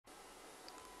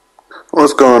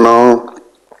What's going on?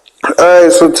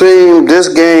 Alright, so team, this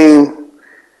game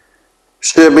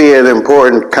should be an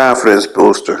important confidence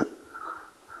booster.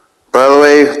 By the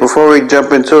way, before we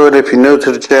jump into it, if you're new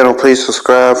to the channel, please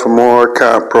subscribe for more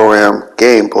comp program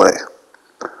gameplay.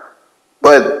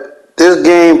 But this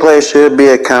gameplay should be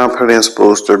a confidence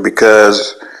booster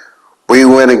because we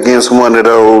went against one of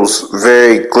those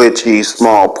very glitchy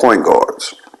small point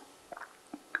guards.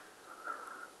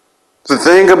 The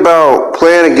thing about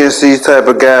playing against these type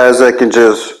of guys that can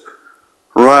just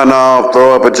run off,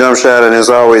 throw up a jump shot, and it's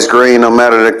always green no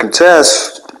matter the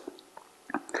contest,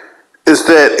 is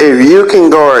that if you can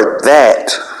guard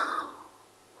that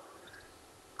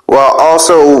while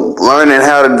also learning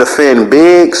how to defend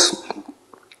bigs,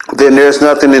 then there's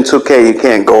nothing in 2K you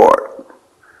can't guard.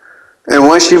 And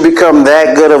once you become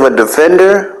that good of a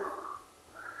defender,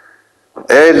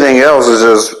 everything else is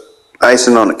just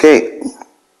icing on the cake.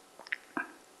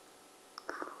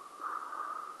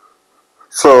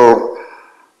 So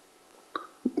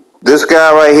this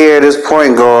guy right here, this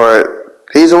point guard,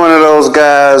 he's one of those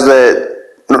guys that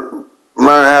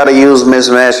learn how to use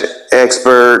mismatch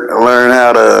expert, learn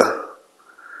how to,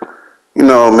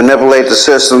 manipulate the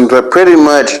system. But pretty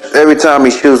much every time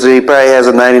he shoots it, he probably has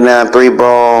a 99 3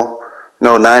 ball,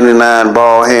 99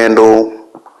 ball handle,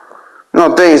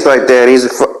 things like that. He's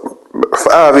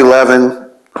 5'11",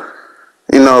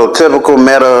 typical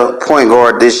meta point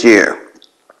guard this year.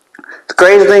 The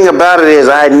crazy thing about it is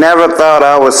I never thought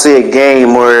I would see a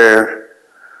game where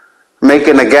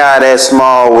making a guy that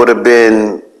small would have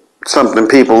been something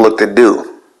people look to do.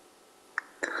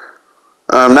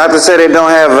 Not to say they don't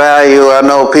have value. I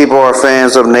know people are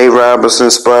fans of Nate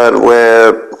Robinson, Spud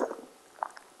Webb,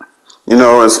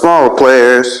 and smaller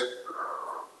players.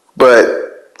 But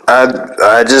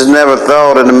I just never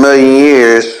thought in a million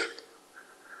years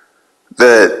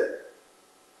that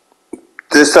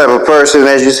this type of person,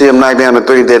 as you see him knock down the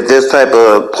three, that this type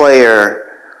of player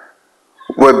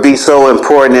would be so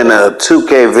important in a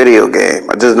 2K video game.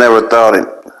 I just never thought it.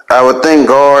 I would think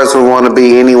guards would want to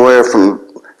be anywhere from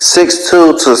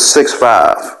 6'2" to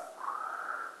 6'5".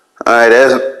 Alright,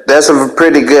 that's a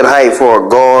pretty good height for a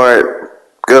guard.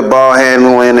 Good ball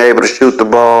handling, able to shoot the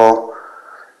ball.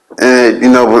 And,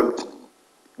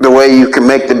 the way you can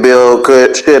make the build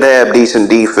should have decent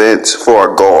defense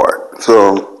for a guard.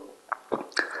 So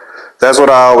that's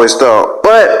what I always thought.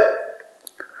 But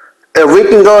if we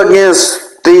can go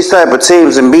against these type of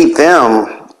teams and beat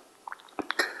them,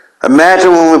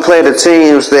 imagine when we play the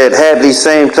teams that have these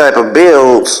same type of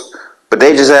builds, but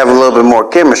they just have a little bit more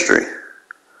chemistry.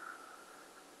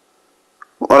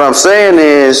 What I'm saying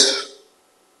is,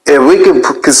 if we can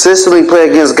consistently play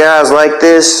against guys like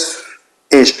this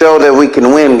and show that we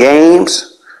can win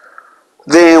games,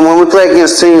 then when we play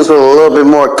against teams with a little bit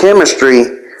more chemistry,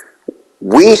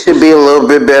 we should be a little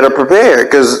bit better prepared.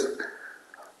 Because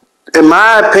in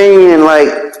my opinion,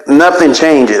 nothing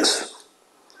changes.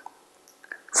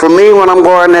 For me, when I'm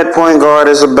guarding that point guard,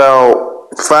 it's about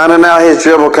finding out his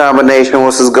dribble combination,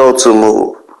 what's his go-to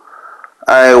move.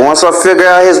 Alright, once I figure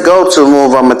out his go-to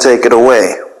move, I'm going to take it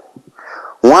away.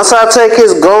 Once I take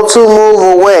his go-to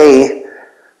move away,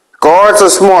 guards are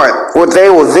smart. What they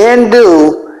will then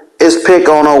do is pick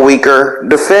on a weaker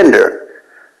defender.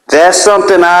 That's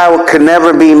something I could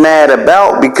never be mad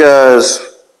about because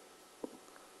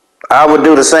I would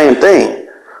do the same thing.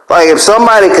 Like if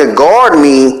somebody could guard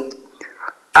me,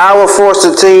 I would force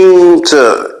the team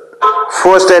to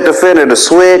force that defender to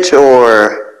switch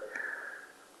or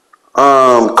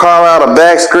call out a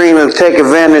back screen and take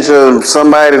advantage of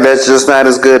somebody that's just not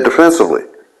as good defensively.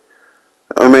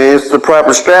 I mean, it's the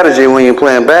proper strategy when you're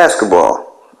playing basketball.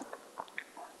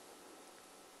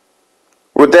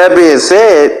 With that being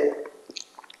said,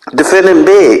 defending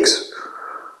bigs.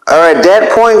 Alright,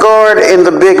 that point guard and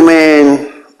the big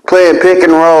man playing pick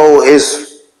and roll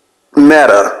is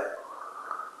meta.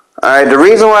 Alright, the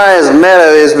reason why it's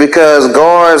meta is because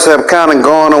guards have kind of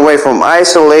gone away from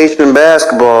isolation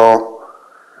basketball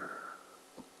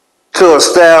to a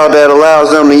style that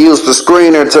allows them to use the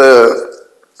screener to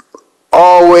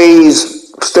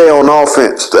always stay on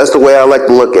offense. That's the way I like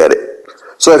to look at it.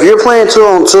 So if you're playing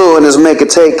 2-on-2 and it's make it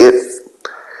take it,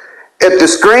 if the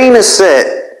screen is set,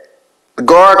 the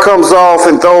guard comes off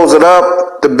and throws it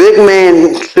up, the big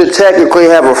man should technically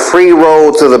have a free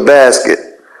roll to the basket.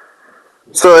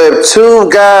 So if two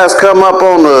guys come up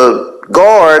on the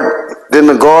guard, then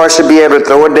the guard should be able to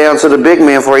throw it down to the big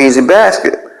man for an easy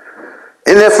basket.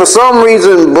 And if for some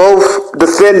reason both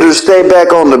defenders stay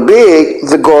back on the big,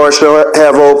 the guard should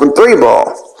have open 3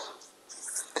 ball.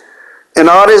 And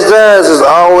all this does is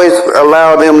always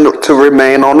allow them to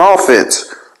remain on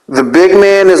offense. The big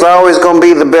man is always going to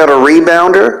be the better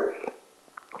rebounder.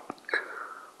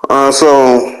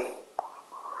 So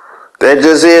that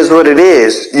just is what it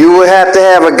is. You would have to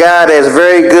have a guy that's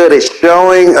very good at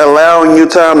showing, allowing you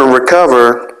time to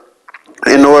recover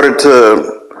in order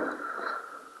to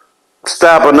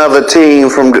stop another team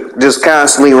from just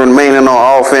constantly remaining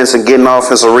on offense and getting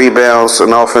offensive rebounds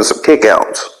and offensive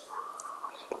kickouts.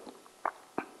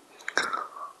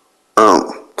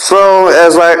 So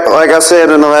as like I said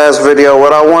in the last video,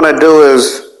 what I want to do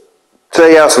is tell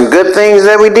y'all some good things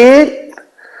that we did,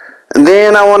 and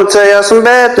then I want to tell y'all some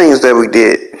bad things that we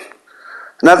did.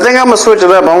 And I think I'm going to switch it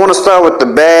up. I want to start with the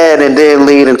bad and then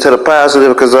lead into the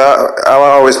positive, because I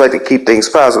always like to keep things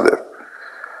positive.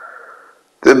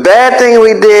 The bad thing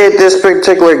we did this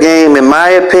particular game, in my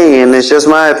opinion, it's just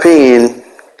my opinion,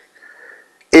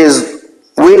 is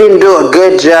we didn't do a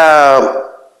good job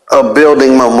of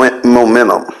building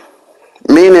momentum.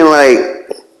 Meaning, like,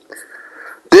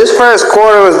 this first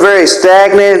quarter was very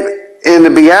stagnant. And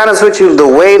to be honest with you, the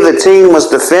way the team was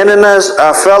defending us,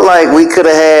 I felt like we could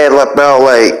have had about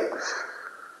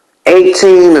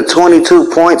 18 to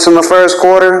 22 points in the first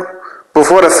quarter.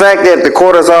 Before the fact that the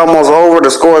quarter's almost over,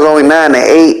 the score is only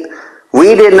 9-8.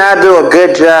 We did not do a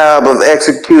good job of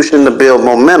execution to build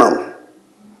momentum.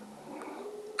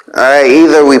 Alright,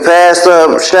 either we passed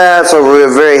up shots, or we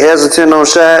were very hesitant on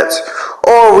shots,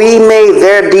 or we made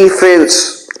their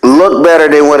defense look better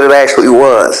than what it actually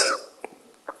was.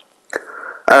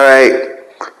 Alright.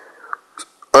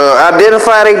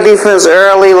 Identify their defense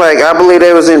early. Like, I believe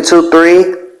they was in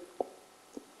 2-3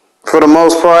 for the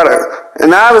most part.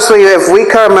 And obviously, if we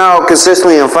come out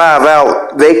consistently in 5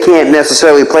 out, they can't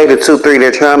necessarily play the 2-3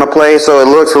 they're trying to play. So it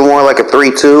looks more like a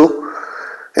 3-2.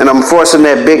 And I'm forcing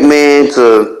that big man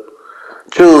to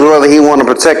choose whether he want to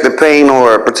protect the paint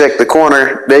or protect the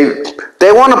corner.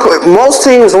 They want to play. Most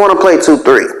teams want to play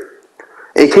 2-3.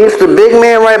 It keeps the big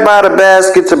man right by the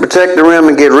basket to protect the rim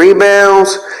and get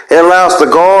rebounds. It allows the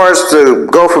guards to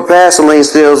go for passing lane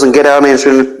steals and get out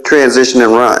in transition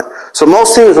and run. So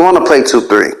most teams want to play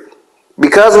 2-3.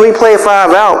 Because we play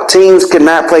 5 out, teams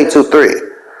cannot play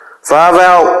 2-3. 5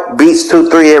 out beats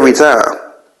 2-3 every time.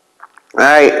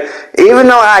 Alright? Even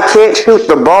though I can't shoot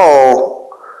the ball,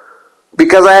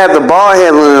 because I have the ball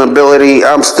handling ability,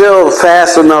 I'm still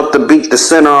fast enough to beat the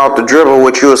center off the dribble,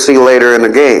 which you'll see later in the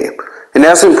game. And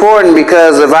that's important,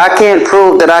 because if I can't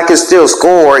prove that I can still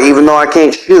score even though I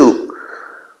can't shoot,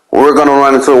 we're going to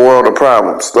run into a world of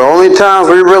problems. The only times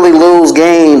we really lose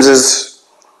games is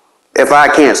if I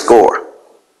can't score.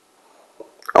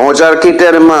 I want y'all to keep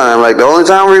that in mind. Like, the only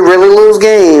time we really lose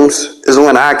games is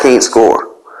when I can't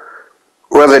score.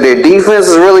 Whether their defense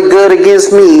is really good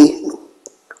against me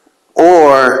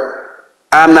or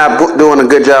I'm not doing a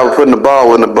good job of putting the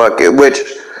ball in the bucket, which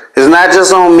is not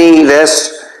just on me.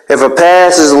 That's if a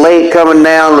pass is late coming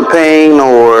down the paint,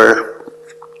 or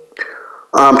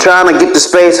I'm trying to get the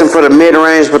spacing for the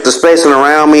mid-range, but the spacing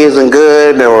around me isn't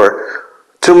good, or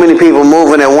too many people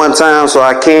moving at one time so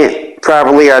I can't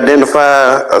properly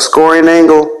identify a scoring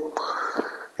angle.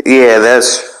 Yeah,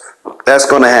 that's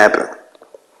going to happen.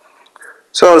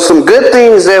 So some good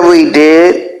things that we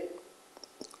did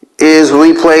is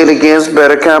we played against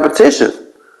better competition.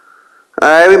 All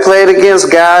right, we played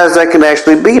against guys that can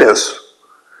actually beat us.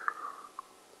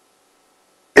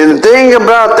 And the thing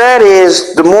about that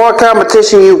is, the more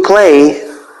competition you play,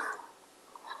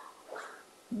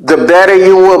 the better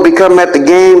you will become at the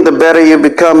game, the better you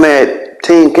become at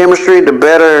team chemistry, the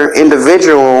better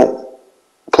individual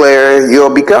player you'll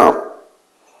become.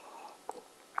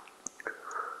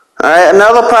 Alright,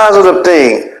 another positive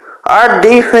thing. Our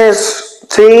defense,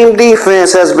 team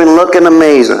defense, has been looking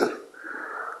amazing.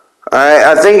 Alright,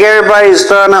 I think everybody's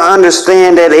starting to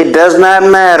understand that it does not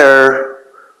matter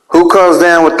who comes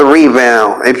down with the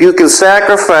rebound. If you can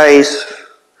sacrifice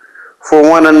for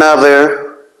one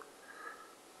another,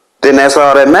 then that's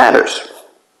all that matters.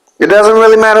 It doesn't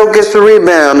really matter who gets the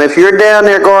rebound. If you're down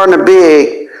there guarding the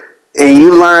big and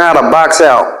you learn how to box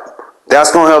out,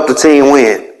 that's going to help the team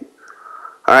win.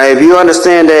 All right, if you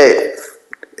understand that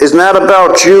it's not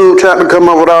about you trying to come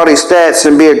up with all these stats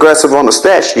and be aggressive on the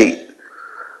stat sheet.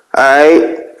 All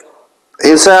right,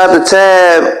 inside the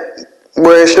tab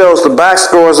where it shows the box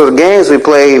scores of the games we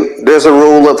played, there's a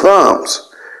rule of thumbs.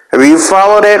 If you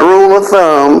follow that rule of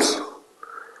thumbs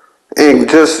and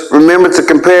just remember to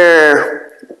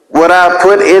compare what I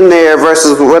put in there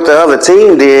versus what the other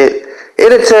team did,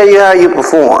 it'll tell you how you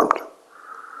performed.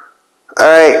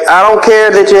 Alright, I don't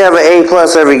care that you have an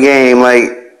A+ every game.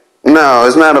 Like, no,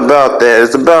 it's not about that.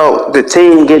 It's about the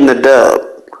team getting the dub.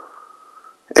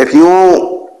 If you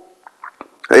want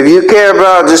If you care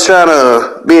about just trying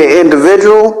to be an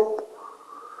individual,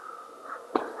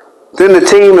 then the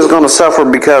team is going to suffer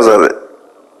because of it.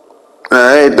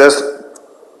 Alright, that's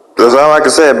all I can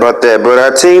say about that. But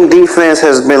our team defense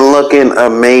has been looking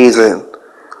amazing.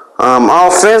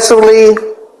 Offensively,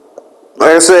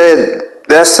 like I said,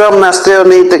 that's something I still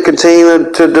need to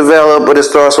continue to develop, but it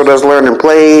starts with us learning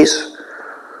plays.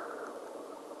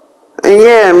 And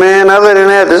yeah, man, other than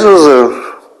that, this was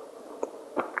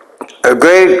a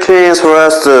great chance for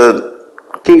us to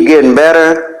keep getting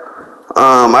better.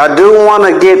 I do want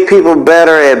to get people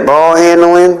better at ball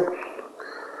handling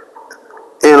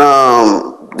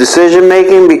and decision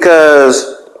making, because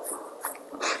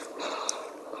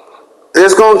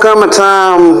there's going to come a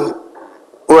time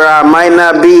where I might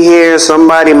not be here.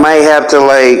 Somebody might have to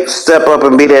like step up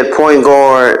and be that point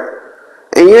guard.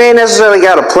 And you ain't necessarily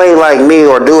got to play like me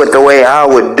or do it the way I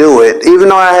would do it. Even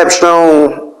though I have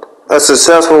shown a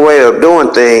successful way of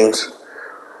doing things,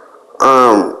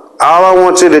 all I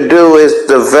want you to do is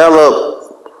develop,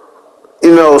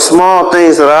 small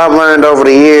things that I've learned over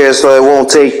the years, so it won't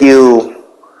take you,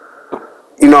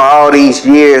 all these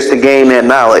years to gain that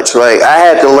knowledge. Like, I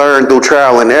had to learn through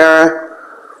trial and error.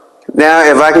 Now,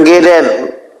 if I can get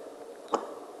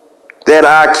that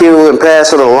IQ and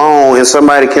pass it along and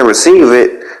somebody can receive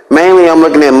it, mainly I'm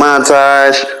looking at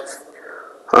montage,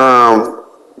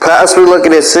 possibly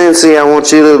looking at Cincy. I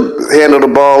want you to handle the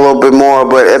ball a little bit more,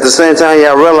 but at the same time,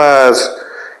 y'all realize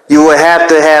you would have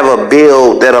to have a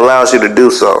build that allows you to do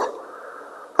so.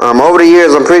 Over the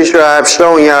years, I'm pretty sure I've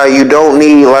shown y'all you don't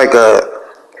need like a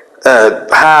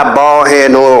high ball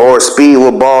handler or speed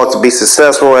with ball to be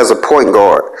successful as a point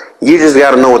guard. You just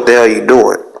got to know what the hell you're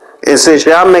doing. And since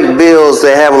y'all make builds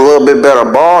that have a little bit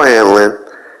better ball handling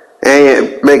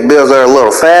and make builds that are a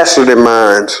little faster than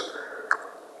mine,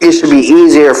 it should be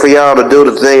easier for y'all to do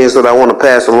the things that I want to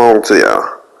pass along to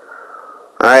y'all.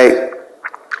 Alright?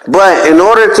 But in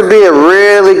order to be a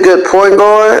really good point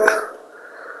guard,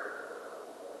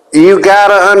 you got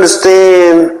to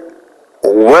understand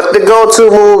what the go-to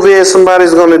move is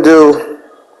somebody's going to do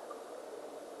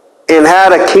and how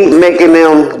to keep making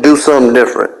them do something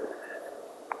different.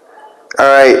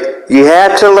 Alright, you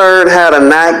have to learn how to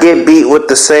not get beat with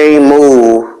the same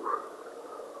move,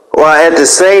 while at the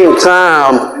same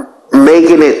time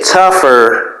making it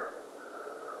tougher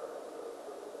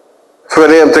for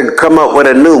them to come up with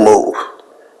a new move.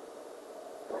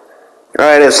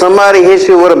 Alright, if somebody hits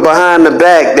you with a behind the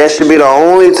back, that should be the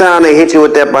only time they hit you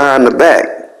with that behind the back,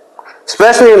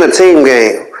 especially in a team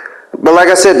game. But like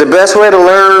I said, the best way to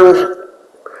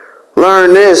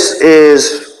learn this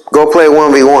is go play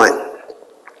 1v1.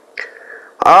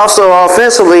 Also,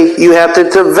 offensively, you have to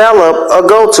develop a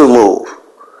go-to move.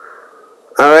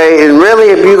 Alright, and really,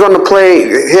 if you're going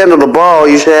to handle the ball,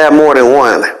 you should have more than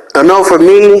one. I know for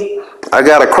me, I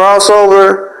got a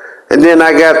crossover, and then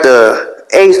I got the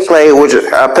ace play, which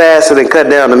I pass it and cut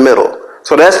down the middle.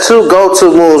 So that's two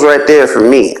go-to moves right there for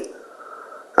me.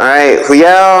 Alright, for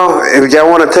y'all, if y'all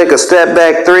want to take a step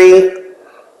back three,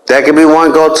 that could be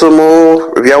one go-to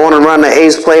move. If y'all want to run the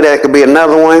ace play, that could be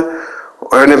another one.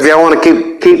 And if y'all want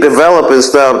to keep developing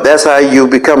stuff, that's how you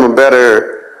become a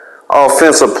better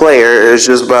offensive player. It's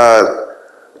just by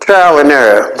trial and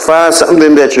error. Find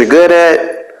something that you're good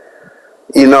at.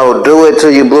 Do it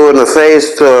till you blue in the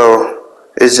face, till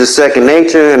it's just second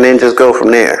nature, and then just go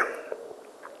from there.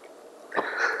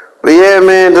 But yeah,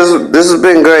 man, this has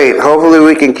been great. Hopefully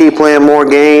we can keep playing more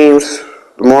games.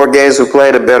 The more games we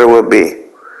play, the better we'll be.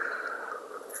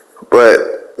 But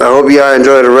I hope y'all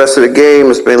enjoy the rest of the game.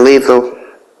 It's been lethal.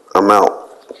 I'm out.